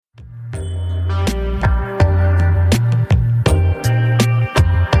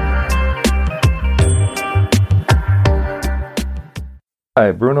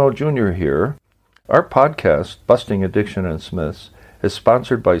Hi, Bruno Jr. here. Our podcast, Busting Addiction and Smiths, is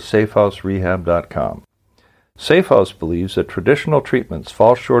sponsored by SafeHouseRehab.com. SafeHouse believes that traditional treatments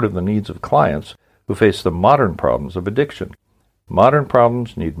fall short of the needs of clients who face the modern problems of addiction. Modern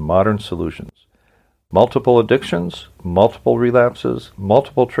problems need modern solutions. Multiple addictions, multiple relapses,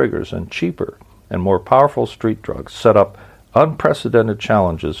 multiple triggers, and cheaper and more powerful street drugs set up unprecedented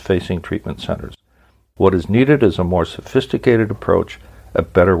challenges facing treatment centers. What is needed is a more sophisticated approach, a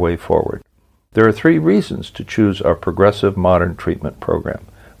better way forward. There are 3 reasons to choose our progressive modern treatment program.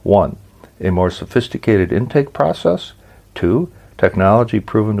 1, a more sophisticated intake process. 2, technology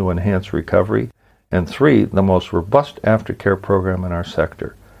proven to enhance recovery. And 3, the most robust aftercare program in our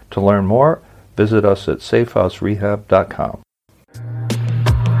sector. To learn more, visit us at SafeHouseRehab.com.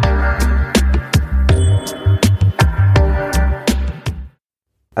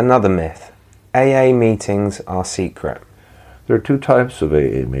 Another myth. AA meetings are secret. There are 2 types of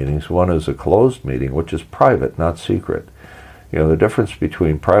AA meetings. One is a closed meeting, which is private, not secret. The difference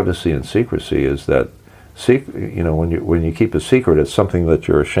between privacy and secrecy is that when you keep a secret, it's something that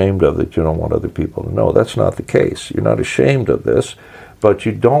you're ashamed of, that you don't want other people to know. That's not the case. You're not ashamed of this, but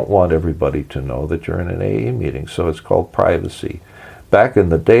you don't want everybody to know that you're in an AA meeting, so it's called privacy. Back in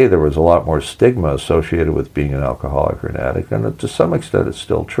the day, there was a lot more stigma associated with being an alcoholic or an addict, and to some extent it's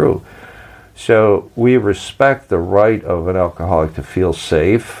still true. So we respect the right of an alcoholic to feel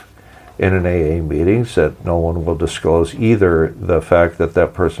safe in an AA meeting, that no one will disclose either the fact that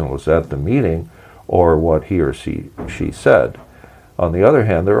that person was at the meeting or what he or she said. On the other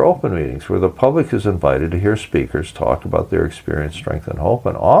hand, there are open meetings where the public is invited to hear speakers talk about their experience, strength, and hope,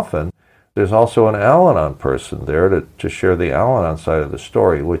 and often there's also an Al-Anon person there to share the Al-Anon side of the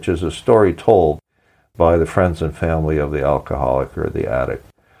story, which is a story told by the friends and family of the alcoholic or the addict.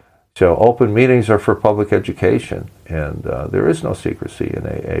 So open meetings are for public education, and there is no secrecy in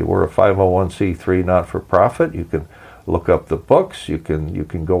AA. We're a 501c3 not-for-profit. You can look up the books. You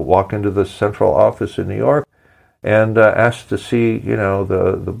can go walk into the central office in New York and ask to see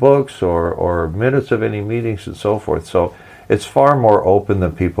the books or minutes of any meetings and so forth. So it's far more open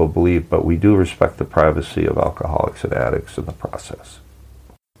than people believe, but we do respect the privacy of alcoholics and addicts in the process.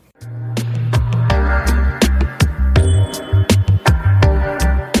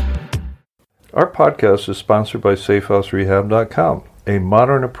 Our podcast is sponsored by SafeHouseRehab.com, a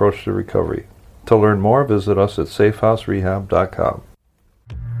modern approach to recovery. To learn more, visit us at SafeHouseRehab.com.